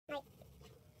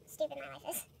stupid my life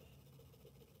is.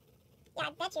 Yeah,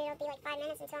 I bet you it'll be like 5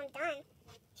 minutes until I'm done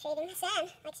shading this in.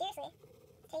 Like, seriously.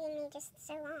 It's taking me just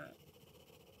so long.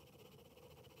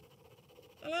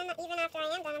 And then, even after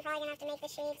I am done, I'm probably going to have to make the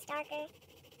shades darker.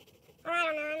 Or, I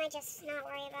don't know, I might just not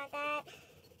worry about that.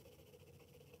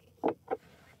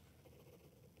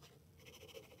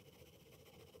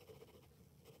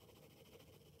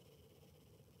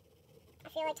 I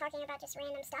feel like talking about just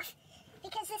random stuff.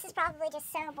 Because this is probably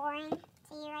just so boring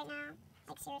to you right now.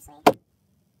 Like, seriously.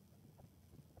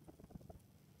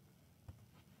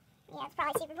 Yeah, it's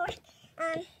probably super boring.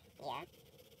 Yeah.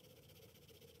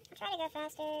 I'll try to go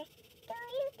faster.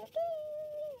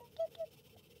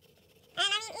 And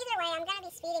I mean, either way, I'm going to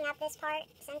be speeding up this part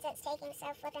since it's taking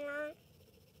so flippin' long.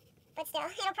 But still,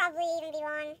 it'll probably even be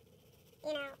long,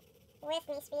 you know, with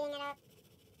me speeding it up.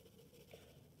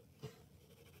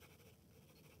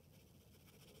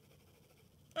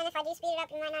 And if I do speed it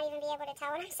up, you might not even be able to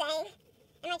tell what I'm saying.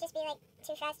 It might just be like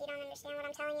too fast, you don't understand what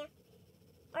I'm telling you.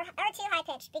 Or too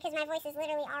high-pitched, because my voice is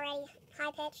literally already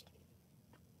high-pitched.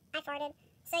 I farted.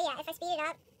 So yeah, if I speed it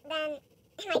up, then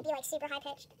it might be like super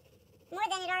high-pitched. More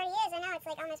than it already is. I know, it's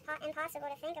like almost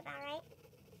impossible to think about, right?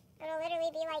 It'll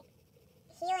literally be like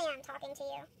helium talking to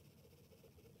you.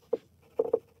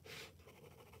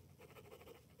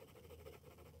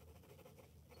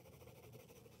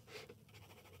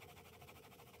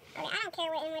 Okay, I don't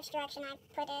care in which direction I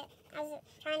put it. I was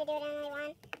trying to do it in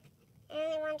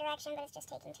only one direction, but it's just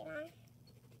taking too long.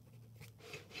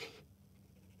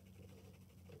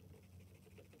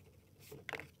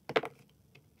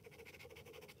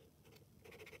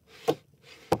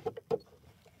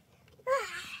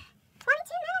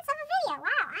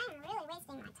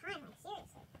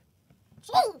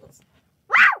 Jeez!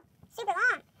 Wow! Super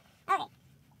long. Okay,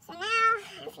 so now,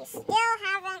 if you still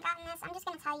haven't gotten this, I'm just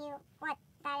going to tell you what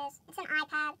that is. It's an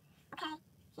iPad, okay?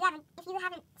 If you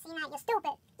haven't seen that, you're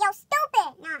stupid. You're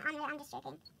stupid! No, I'm just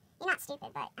joking. You're not stupid,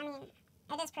 but, I mean,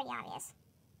 it is pretty obvious.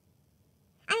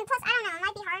 I mean, plus, I don't know, it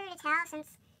might be harder to tell since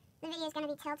the video is going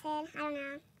to be tilted. I don't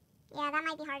know. Yeah, that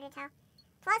might be harder to tell.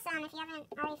 Plus, if you haven't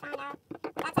already found out,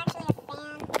 that's actually a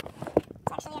fan.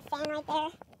 It's actually a fan right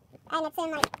there. And it's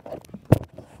in, like...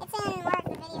 It's in more of the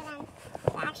video than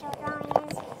the actual drawing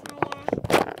is, so yeah.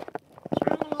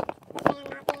 Trying to make the fan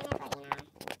not be in it, but you know.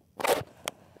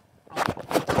 Like,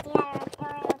 do that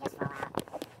or it'll just fall out.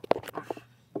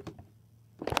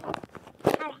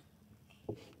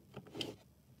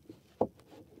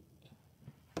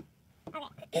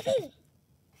 Okay.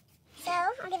 So,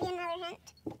 I'll give you another hint.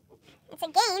 It's a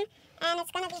game, and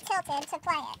it's going to be tilted to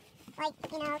play it. Like,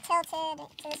 you know, tilted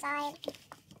to the side.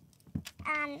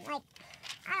 Like,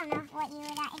 I don't know what you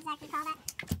would exactly call that.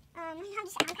 I'm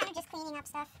kind of just cleaning up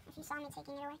stuff, if you saw me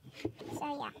taking it away. So,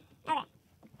 yeah. Okay.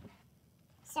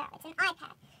 So, it's an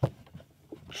iPad.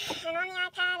 And on the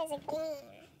iPad is a game.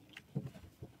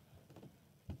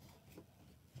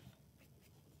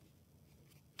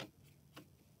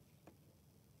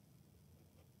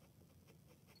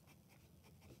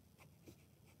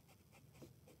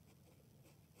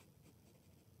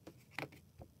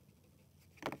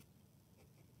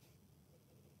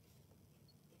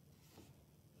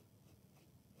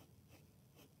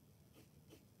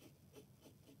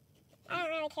 I don't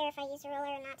really care if I use a ruler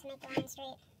or not to make the line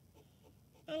straight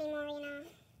anymore, you know.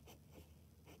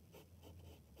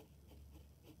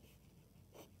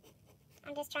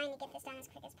 I'm just trying to get this done as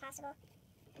quick as possible.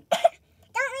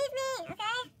 Don't leave me,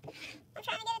 okay? I'm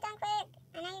trying to get it done quick.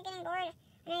 I know you're getting bored.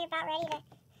 I know you're about ready to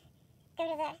go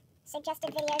to the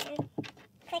suggested videos and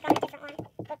click on a different one.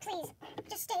 But please,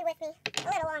 just stay with me a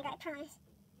little longer, I promise.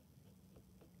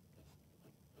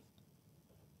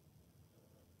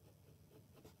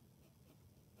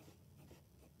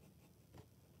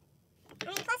 I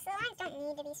mean, plus the lines don't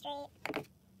need to be straight.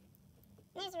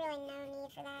 There's really no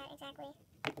need for that, exactly.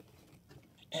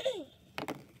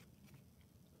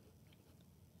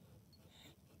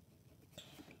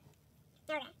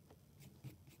 Okay.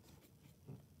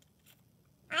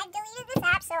 I deleted this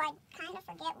app, so I kind of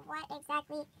forget what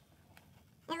exactly it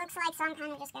looks like, so I'm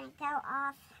kind of just going to go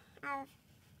off of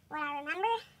what I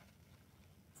remember.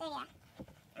 So, yeah.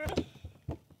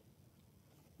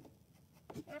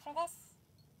 Now for this.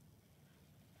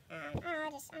 I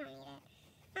don't need it.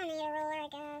 I don't need a ruler, I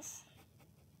guess.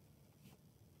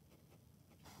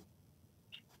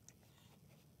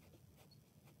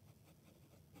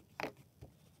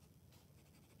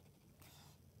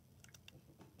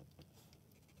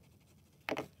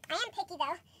 I am picky,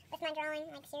 though, with my drawing.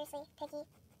 Like, seriously, picky.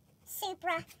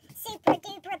 Super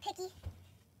duper picky.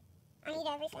 I need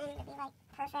everything to be, like,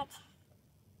 perfect.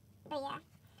 But, yeah.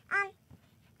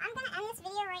 I'm gonna end this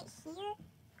video right here.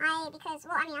 because,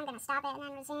 well, I mean, I'm going to stop it and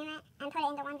then resume it and put it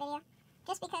into one video.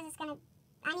 Just because it's going to,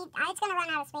 it's going to run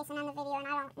out of space and end the video, and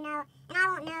I won't know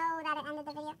that it ended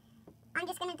the video. I'm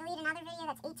just going to delete another video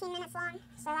that's 18 minutes long,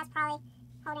 so that's probably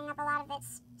holding up a lot of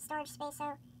its storage space,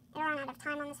 so it'll run out of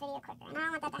time on this video quicker, and I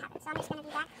don't want that to happen, so I'm just going to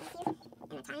be back with you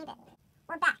in a tiny bit.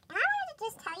 We're back, and I wanted to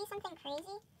just tell you something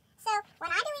crazy. So,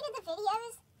 when I deleted the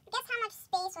videos, guess how much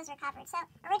space was recovered? So,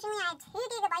 originally I had 2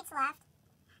 gigabytes left,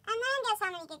 and then guess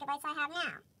how many gigabytes I have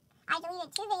now? I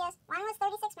deleted 2 videos, one was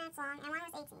 36 minutes long, and one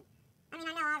was 18. I mean,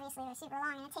 I know obviously they're super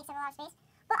long, and it takes up a lot of space,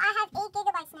 but I have 8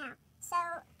 gigabytes now. So,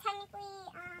 technically,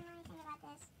 let me think about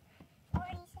this,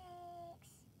 46,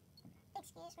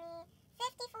 excuse me,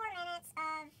 54 minutes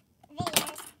of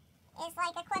videos is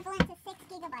like equivalent to 6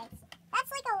 gigabytes.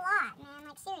 That's like a lot, man,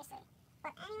 like seriously.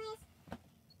 But anyways,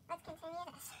 let's continue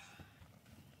this.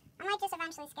 I might just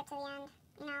eventually skip to the end,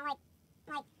 you know,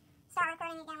 like start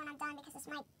recording again when I'm done, because this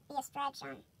might be a stretch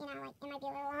on, you know, like it might be a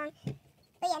little long.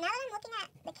 But yeah, now that I'm looking at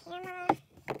the camera,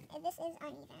 this is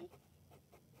uneven.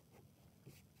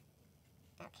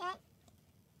 Okay.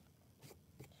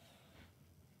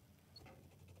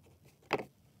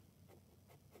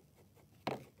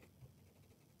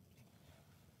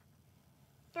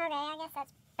 Okay, I guess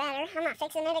that's better. I'm not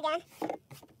fixing it again.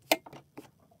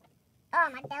 Oh,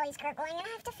 my belly's gurgling and I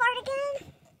have to fart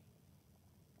again.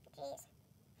 Jeez.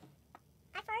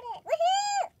 I farted.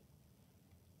 Woohoo!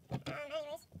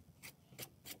 Anyways.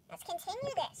 Let's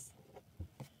continue this.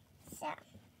 So.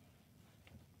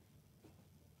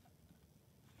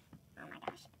 Oh my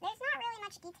gosh. There's not really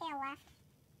much detail left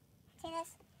to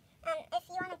this. If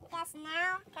you want to guess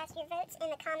now, cast your votes in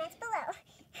the comments below.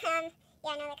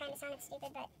 Yeah, I know that kind of sounded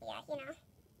stupid, but yeah, you know.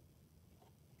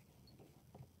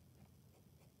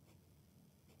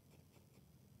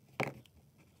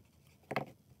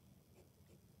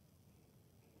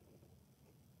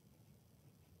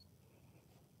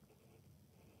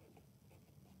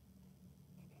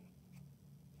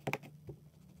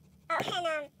 Oh,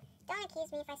 and don't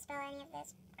accuse me if I spell any of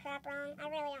this crap wrong. I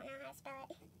really don't know how to spell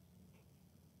it.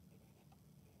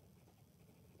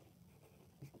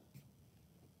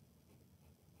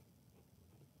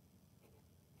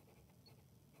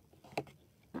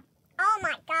 Oh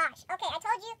my gosh. Okay, I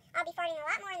told you I'll be farting a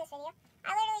lot more in this video.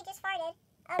 I literally just farted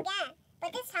again. But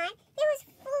this time, it was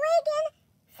friggin'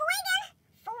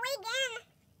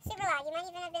 super loud. You might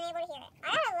even have been able to hear it. I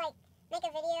gotta, like, make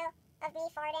a video of me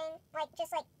farting. Like,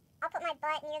 just, like, I'll put my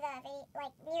butt near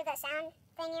the sound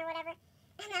thing or whatever.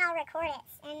 And then I'll record it.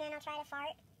 And then I'll try to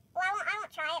fart. Well, I won't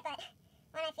try it, but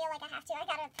when I feel like I have to, I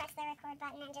gotta press the record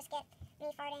button and just get me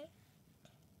farting.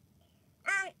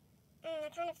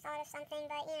 I kind of thought of something,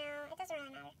 but, you know, it doesn't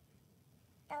really matter.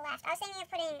 The left. I was thinking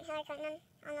of putting Hillary Clinton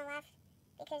on the left,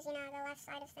 because, you know, the left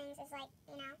side of things is, like,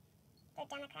 you know, they're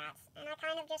Democrats. And I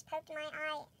kind of just poked my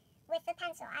eye with the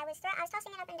pencil. I was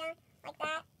tossing it up and down like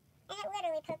that, and it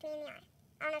literally poked me in the eye.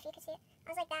 I don't know if you could see it. I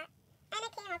was like that, and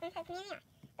it came up and poked me in the eye.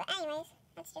 But anyways,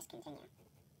 let's just continue.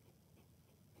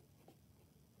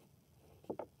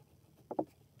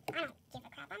 I don't give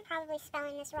a crap. I'm probably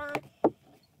spelling this wrong.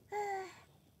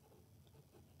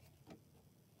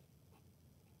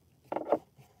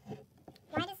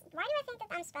 Why do I think that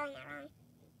I'm spelling that wrong?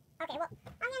 Okay, well,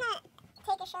 I'm going to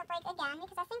take a short break again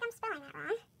because I think I'm spelling that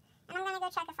wrong. And I'm going to go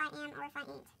check if I am or if I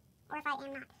ain't. Or if I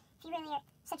am not. If you really are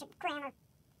such a grammar.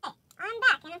 Hey, I'm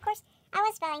back. And of course, I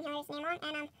was spelling Hillary's name wrong.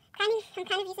 And I'm kind of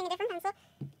using a different pencil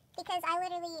because I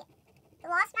literally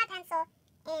lost my pencil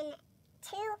in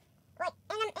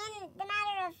the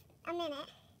matter of a minute.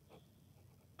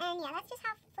 And yeah, that's just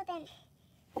how flippin'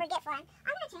 forgetful I am.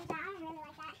 I'm going to change that. I don't really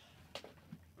like that.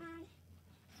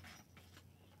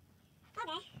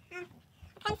 Okay, I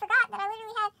kind of forgot that I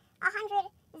literally had 100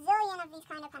 zillion of these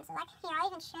kind of pencils. Like, here,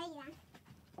 I'll even show you them.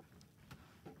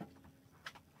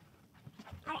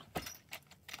 Okay.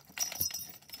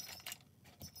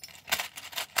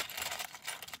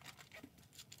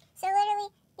 So literally,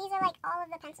 these are like all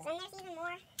of the pencils, and there's even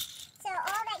more. So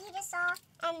all that you just saw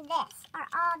and this are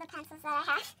all the pencils that I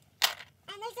have.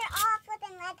 And these are all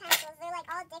flippin' lead pencils. They're like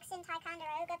all Dixon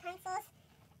Ticonderoga pencils.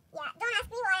 Yeah, don't ask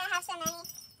me why I have so many.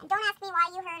 And don't ask me why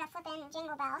you heard a flippin'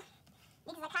 jingle bell.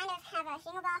 Because I kind of have a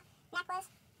jingle bell necklace,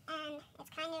 and it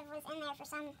kind of was in there for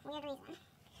some weird reason.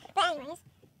 But anyways,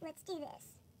 let's do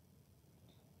this.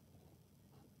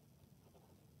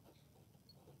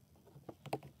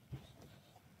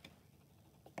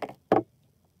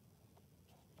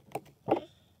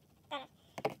 Gotta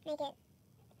make it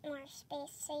more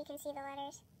space so you can see the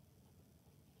letters.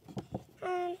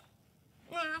 No,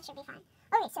 that should be fine.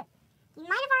 Okay, so you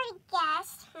might have already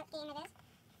guessed what game it is,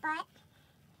 but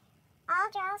all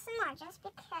I'll draw some more just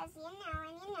because you know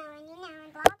and you know and you know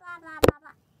and blah blah blah blah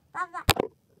blah blah blah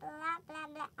blah blah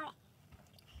blah. Okay.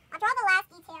 I'll draw the last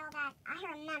detail that I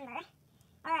remember,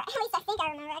 or at least I think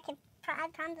I remember.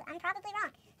 I'm probably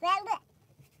wrong. Blah blah.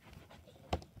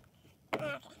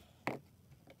 Okay.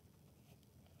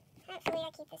 Hopefully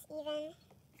I keep this even.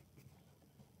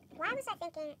 Why was I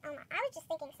thinking? Oh my! I was just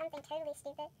thinking something totally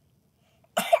stupid.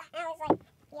 I was like,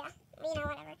 yeah, you know,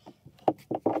 whatever.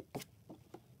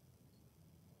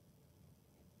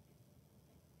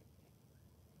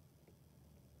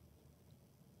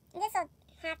 This will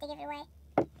have to give it away.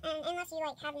 And unless you,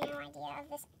 like, have no idea of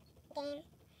this game,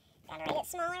 gotta write it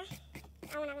smaller.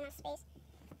 I won't have enough space.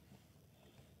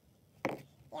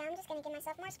 Yeah, I'm just gonna give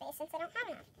myself more space since I don't have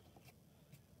enough.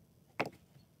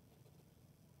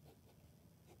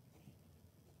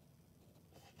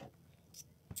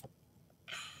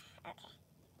 Okay.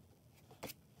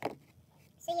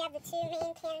 So you have the two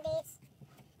main candidates,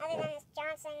 other than this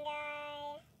Johnson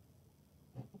guy.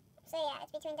 So yeah,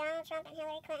 it's between Donald Trump and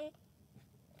Hillary Clinton.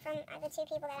 From the two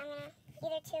people that I'm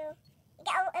gonna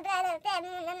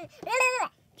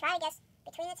try to guess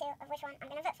between the two of which one I'm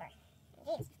gonna vote for.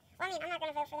 Jeez. Well, I mean, I'm not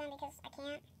gonna vote for them because I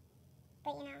can't.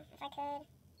 But you know, if I could,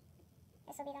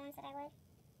 this will be the ones that I would.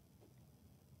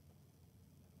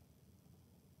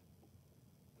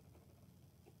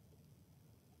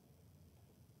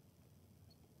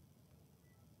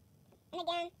 And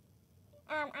again,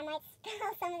 I might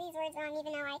spell some of these words wrong,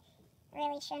 even though I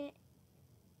really shouldn't.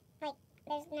 Like,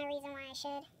 there's no reason why I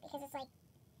should, because it's like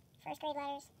first grade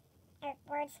letters, or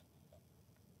words.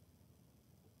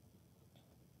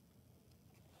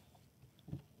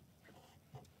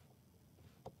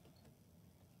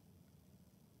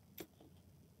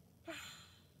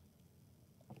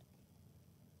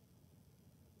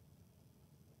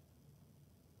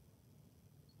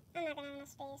 I'm not gonna have enough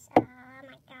space. Oh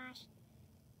my gosh.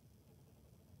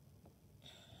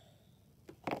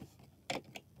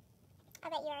 I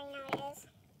bet you already know what it is.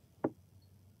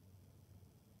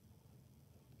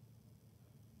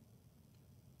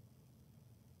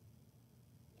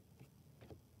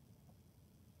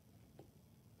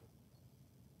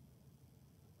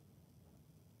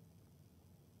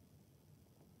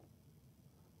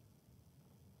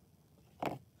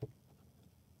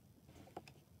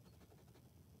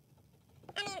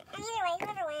 I mean, and either way,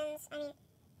 whoever wins, I mean,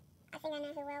 I think I know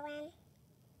who will win.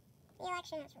 The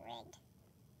election is rigged.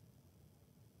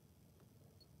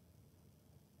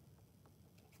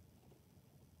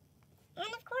 And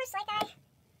of course, like I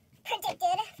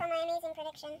predicted from my amazing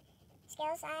prediction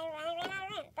skills, I ran out of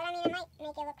room. But I mean, it might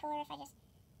make it look cooler if I just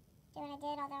do what I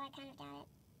did, although I kind of doubt it.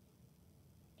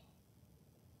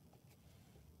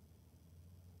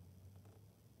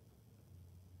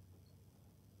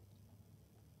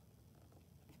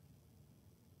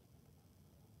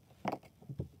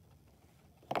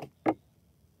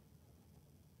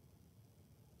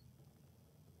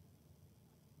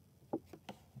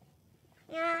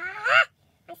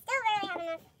 I still barely have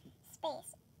enough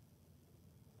space.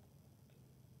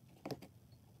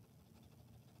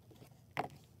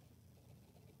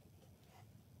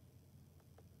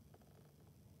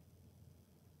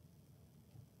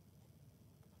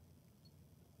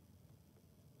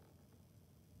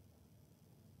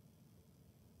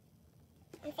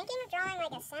 I'm thinking of drawing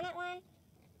like a Senate one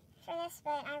for this,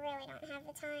 but I really don't have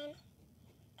the time.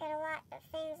 Got a lot of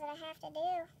things that I have to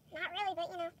do. Not really, but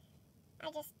you know,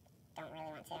 I just don't really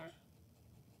want to.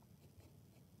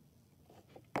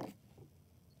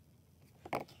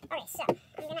 Okay, so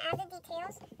I'm gonna add the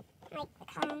details, like the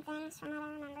color and things from what I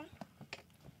remember.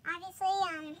 Obviously,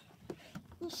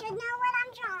 you should know what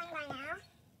I'm drawing by now.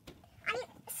 I mean,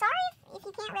 sorry if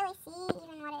you can't really see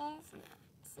even what it is.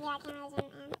 Yeah, I can't really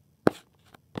zoom in.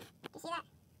 You see that?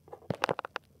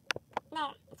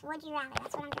 There, it's Would You Rather,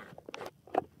 that's what I'm drawing.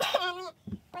 And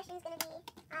the question's gonna be,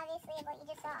 obviously, what you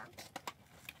just saw.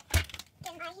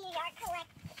 In my huge art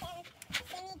collection,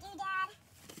 see me doodad,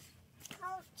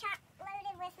 whole chart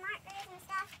loaded with markers and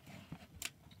stuff.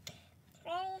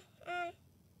 Ready?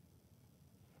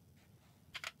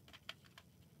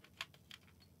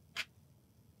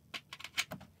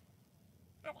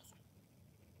 Okay, so.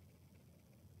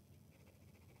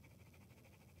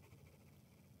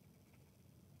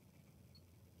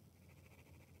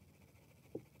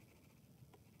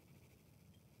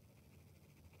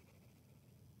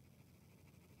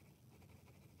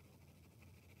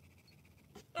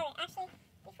 Okay, actually,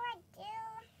 before I do,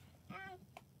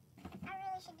 I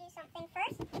really should do something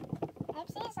first.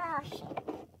 Oopsies, oh shoot.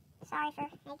 Sorry for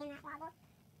making that wobble.